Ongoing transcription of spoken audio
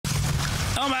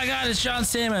Oh my God, it's John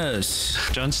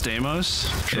Stamos. John Stamos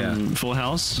from Full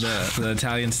House? The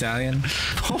Italian stallion.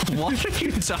 What are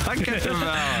you talking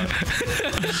about?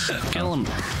 Kill him.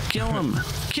 Kill him.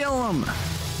 Kill him.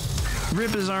 Rip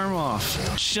his arm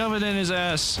off. Shove it in his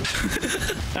ass.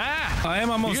 Ah! I am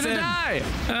almost You're gonna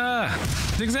die!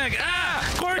 Zigzag.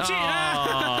 Quarantine!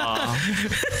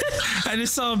 I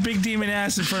just saw a big demon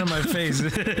ass in front of my face.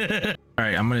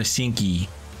 Alright, I'm gonna Sinky.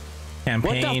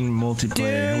 Campaign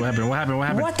multiplayer. Dude. What happened? What happened? What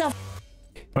happened? What the?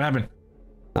 What happened?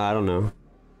 I don't know.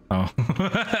 Oh.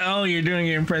 Oh, you're doing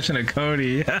your impression of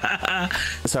Cody.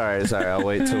 Sorry. I'll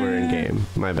wait till we're in game.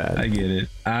 My bad. I get it.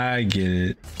 I get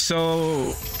it.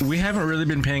 So we haven't really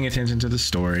been paying attention to the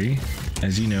story,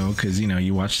 as you know, because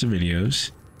you watch the videos.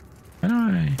 How do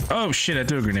I? Oh shit! I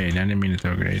threw a grenade. I didn't mean to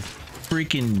throw a grenade.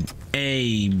 Freaking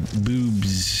A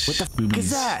boobs. What the fuck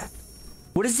is that?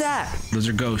 What is that? Those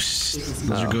are ghosts.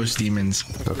 Those are ghost demons.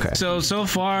 Okay. So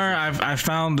far I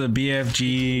found the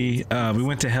BFG. We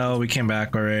went to hell. We came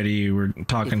back already. We're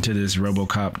talking to this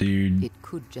RoboCop dude. It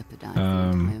could jeopardize the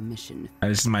entire mission.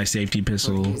 This is my safety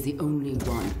pistol. He's the only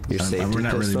one. Your safety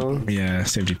pistol? Really, yeah,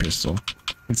 safety pistol.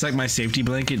 It's like my safety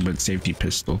blanket, but safety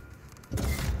pistol.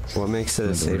 What makes it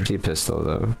a safety pistol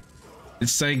though?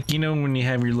 It's like, when you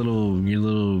have your little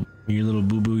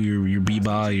boo boo, your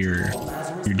bee-bah, your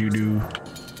doo-doo,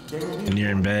 and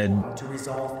you're in bed.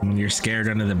 When you're scared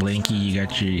under the blankie, you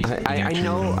got your.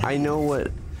 I know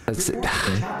what. That's it.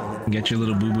 You got your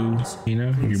little boo boo,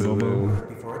 your bobo.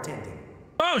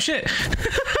 Oh shit!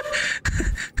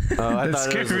 Oh, I thought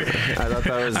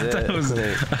that was it.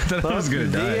 I thought I was gonna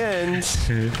die. The end.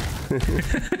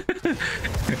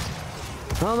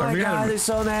 Oh my God, there's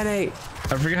so many.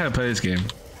 I forgot how to play this game.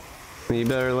 You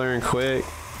better learn quick.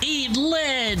 Eat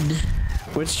lead.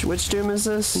 Which Doom is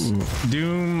this?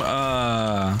 Doom.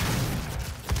 Oh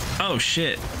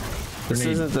shit. This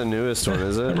isn't the newest one,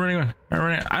 is it? I'm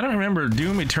running. I don't remember.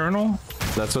 Doom Eternal.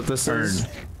 That's what this is.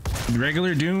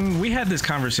 Regular Doom. We had this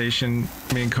conversation,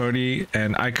 me and Cody,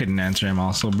 and I couldn't answer him.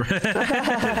 Also,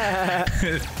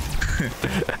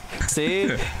 See,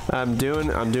 I'm doing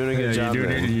a good job. You're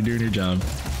doing your job.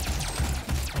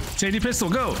 Safety pistol,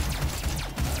 go!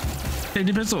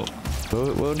 Safety pistol.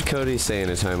 What would Cody say in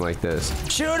a time like this?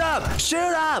 Shoot up!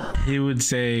 Shoot up! He would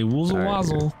say woozle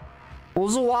wazzle.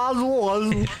 Woozle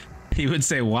wazzle. He would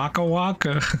say waka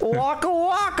waka. Waka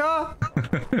waka.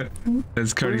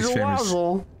 That's Cody's famous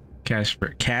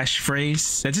cash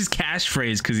phrase. That's his cash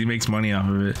phrase because he makes money off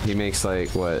of it. He makes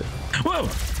like what? Whoa!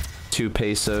 2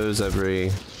 pesos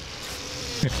every.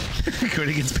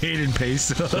 Cody gets paid in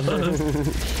pesos.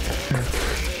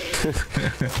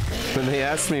 When they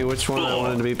asked me which one I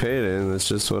wanted to be paid in, that's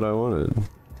just what I wanted.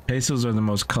 Pesos are the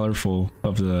most colorful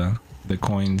of the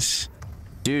coins.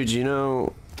 Dude,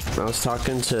 I was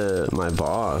talking to my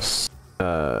boss.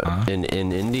 In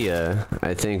India,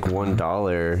 I think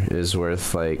 $1 is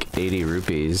worth like 80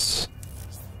 rupees.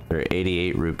 Or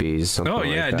 88 rupees, something like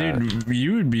that. Oh yeah, dude,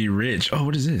 you would be rich. Oh,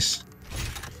 what is this?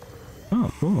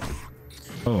 Oh, cool.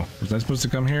 Oh, was that supposed to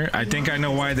come here? I think I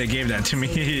know why they gave that to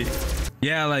me.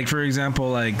 Yeah, like for example,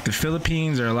 like the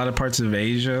Philippines or a lot of parts of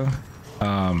Asia,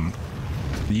 the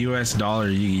US dollar,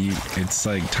 it's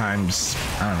like times,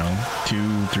 I don't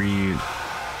know, 2, 3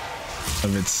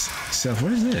 of its stuff.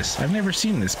 What is this? I've never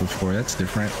seen this before. That's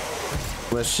different.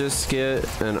 Let's just get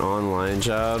an online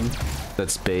job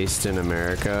that's based in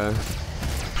America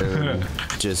and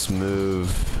just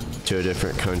move to a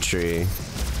different country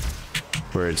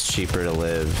where it's cheaper to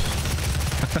live.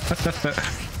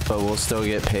 But we'll still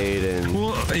get paid in.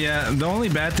 Well, yeah, the only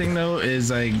bad thing though is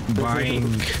like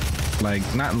buying like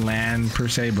not land per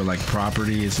se, but like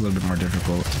property is a little bit more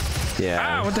difficult. Yeah.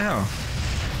 Ah, what the hell?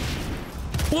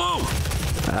 Whoa!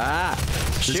 Ah!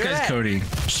 This guy's Cody.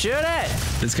 Shoot it!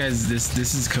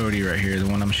 This is Cody right here, the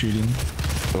one I'm shooting.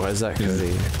 Why is that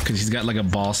Cody? Because he's got like a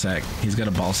ball sack. He's got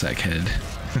a ball sack head.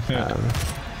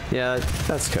 Yeah,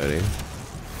 that's Cody.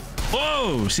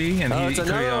 Whoa! See, and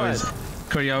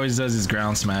Cody always does his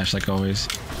ground smash like always.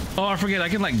 Oh, I forget I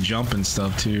can like jump and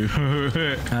stuff too.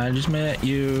 I just met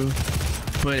you,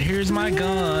 but here's my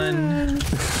gun.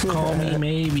 Call me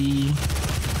maybe.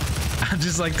 I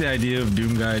just like the idea of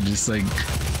Doom Guy just like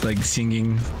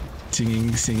singing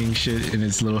shit in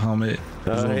his little helmet,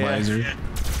 his little visor.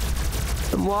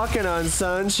 I'm walking on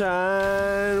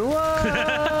sunshine.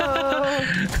 Whoa!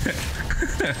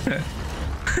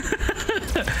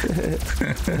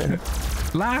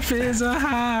 Life is a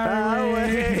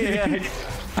highway.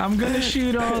 I'm gonna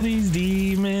shoot all these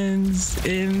demons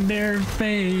in their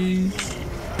face.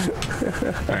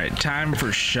 All right, time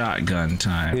for shotgun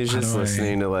time. He's just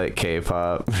listening to like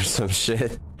K-pop or some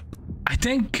shit. I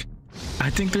think I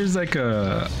think there's like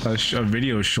a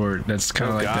video short that's kind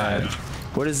of like God. that.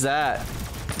 What is that?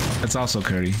 That's also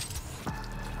Cody.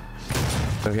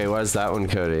 Okay, why is that one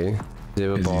Cody? Does he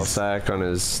have a 'Cause ball he's- sack on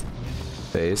his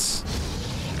face?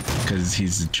 Because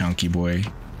he's a chunky boy.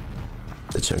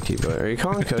 The chunky boy. Are you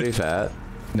calling Cody fat?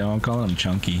 No, I'm calling him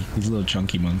chunky. He's a little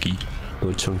chunky monkey.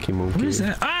 Little chunky monkey. What is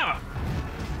that? Ah!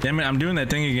 Damn it, I'm doing that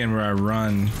thing again where I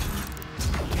run.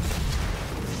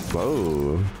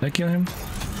 Whoa. Did I kill him?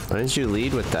 Why didn't you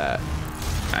lead with that?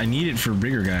 I need it for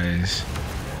bigger guys.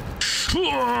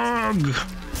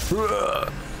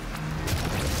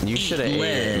 You should have ate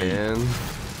it, man.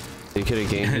 You could have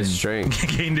gained his strength.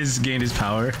 gained his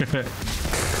power.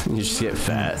 You just get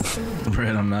fat.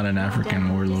 Brett, I'm not an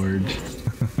African warlord.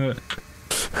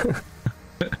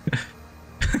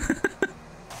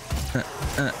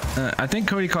 I think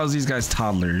Cody calls these guys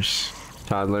toddlers.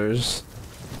 Toddlers.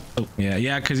 Oh,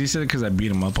 yeah, because he said it because I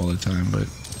beat him up all the time, but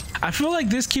I feel like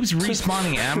this keeps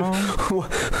respawning ammo.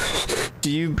 Do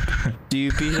you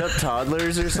beat up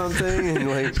toddlers or something? And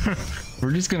like,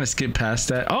 We're just gonna skip past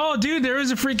that. Oh, dude, there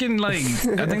is a freaking like.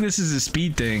 I think this is a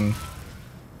speed thing.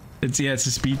 It's a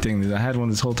speed thing. I had one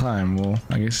this whole time. Well,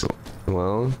 I guess.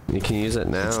 well, you can use it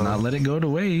now. Let's not let it go to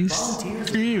waste.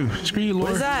 Screw you, Lord.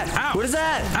 What is that? Ow. What is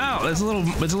that? Ow! It's a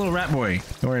little rat boy.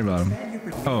 Don't worry about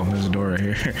him. Oh, there's a door right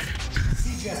here.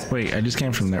 Wait, I just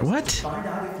came from there. What?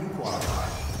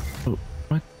 Oh,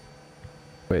 what?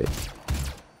 Wait.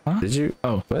 Huh? Did you?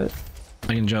 Oh, What?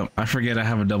 I can jump. I forget I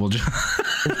have a double jump.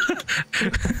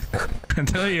 I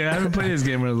tell you, I haven't played this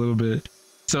game in a little bit.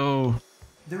 So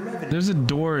there's a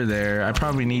door there. I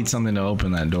probably need something to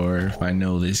open that door if I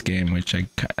know this game, which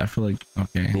I feel like,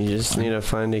 okay. You just need to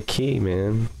find a key,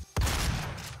 man.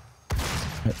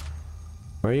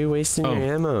 Why are you wasting your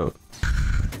ammo?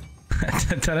 I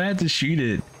thought I had to shoot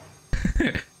it.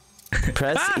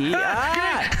 Press E.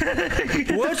 Ah!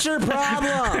 What's your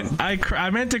problem? I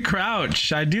meant to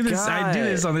crouch. I do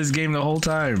this on this game the whole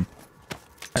time.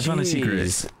 I found a secret.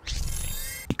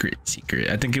 Secret.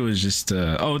 I think it was just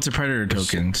oh, it's a predator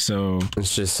token. So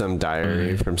It's just some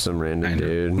diary from some random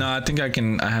dude. no, I think I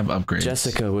have upgrades.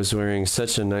 Jessica was wearing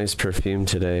such a nice perfume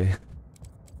today.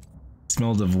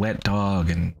 Smelled of wet dog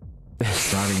and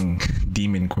rotting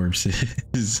demon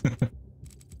corpses.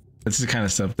 That's the kind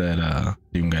of stuff that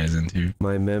Doom guy's into.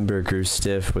 My member grew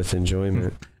stiff with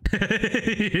enjoyment.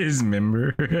 His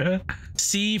member.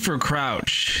 C for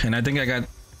crouch, and I think I got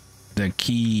the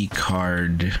key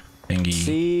card thingy.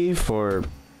 C for...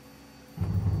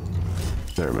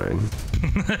 Never mind.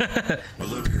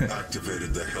 Olivia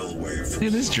activated the hell wave from Look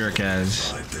at this jerk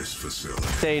ass. inside this facility.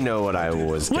 They know what I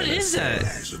was What gonna is say. that?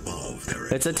 As above, there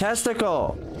It's a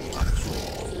testicle.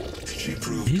 she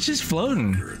proved He's just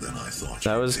floating. bigger than I thought.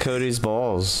 That was Cody's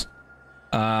balls.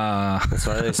 That's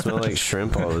why they smell like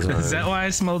shrimp all the time. Is that why I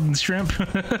smelled shrimp?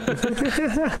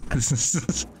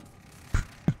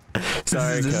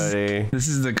 Sorry, Cody. This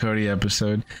is the Cody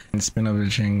episode. And spin over the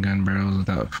chain gun barrels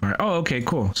without fire. Oh, okay,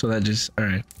 cool. So that just, all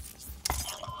right.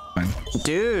 Fine.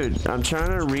 Dude, I'm trying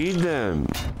to read them.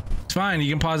 It's fine. You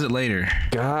can pause it later.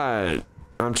 God,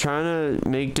 I'm trying to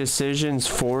make decisions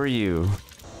for you.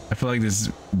 I feel like this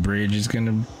bridge is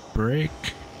gonna break.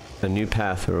 A new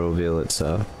path will reveal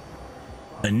itself.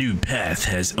 A new path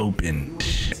has opened.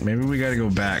 Maybe we gotta go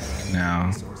back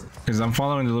now, because I'm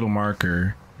following the little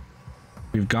marker.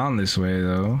 We've gone this way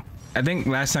though. I think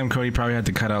last time Cody probably had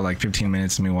to cut out like 15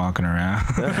 minutes of me walking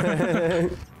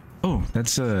around. Oh,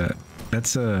 that's the.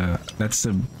 Oh,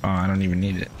 I don't even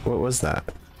need it. What was that?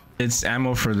 It's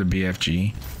ammo for the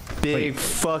BFG. Big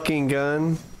fucking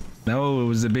gun? No, it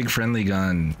was the big friendly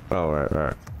gun. Oh,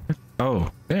 right.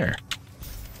 Oh, there.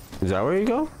 Is that where you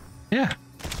go? Yeah.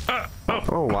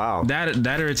 Oh, wow. That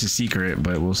or it's a secret,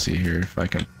 but we'll see here if I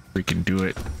can freaking do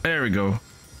it. There we go.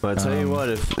 But I tell you what,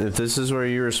 if this is where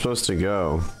you were supposed to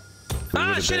go.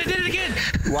 Ah, shit, I did it again.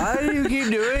 Why do you keep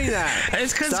doing that?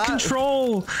 It's because Stop.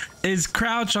 Control is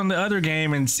crouch on the other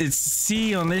game and it's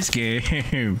C on this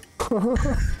game.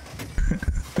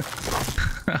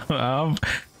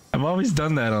 I've always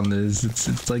done that on this.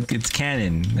 It's like it's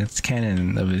canon. That's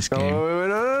canon of this game. Oh, wait,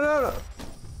 no.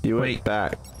 You went Wait.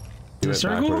 back. You went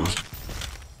circle? backwards.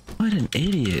 What an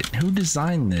idiot. Who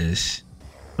designed this?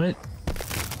 What?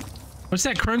 What's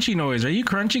that crunchy noise? Are you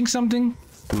crunching something?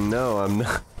 No, I'm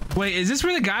not. Wait, is this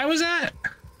where the guy was at?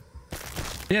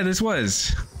 Yeah, this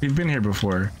was. We've been here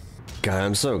before. God,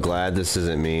 I'm so glad this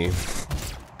isn't me.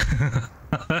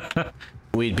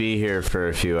 We'd be here for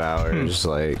a few hours,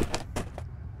 like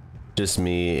just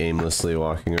me aimlessly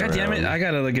walking around. God damn it, I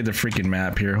gotta look at the freaking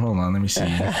map here. Hold on, let me see.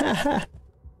 I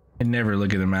never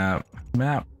look at the map.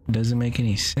 Map doesn't make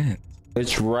any sense.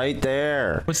 It's right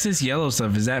there. What's this yellow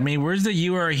stuff? Is that me? Where's the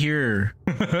you are here?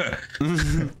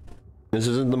 This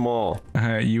isn't the mall.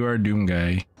 You are Doom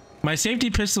guy. My safety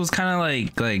pistol is kind of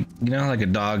like you know, like a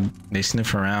dog. They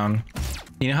sniff around.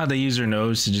 You know how they use their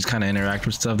nose to just kind of interact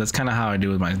with stuff? That's kind of how I do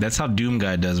with mine. That's how Doom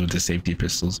guy does with the safety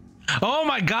pistols. Oh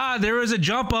my God, there was a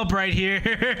jump up right here.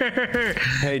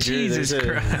 Hey, Drew, Jesus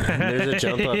Christ. There's a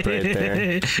jump up right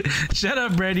there. Shut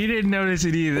up, Brad. You didn't notice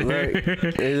it either.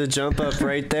 Look, there's a jump up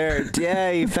right there.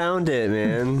 Yeah, you found it,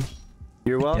 man.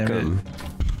 You're welcome.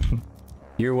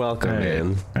 You're welcome,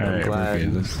 man. All right,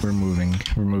 glad. we're moving.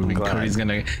 We're moving. Cody's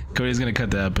gonna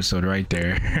cut the episode right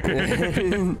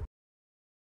there.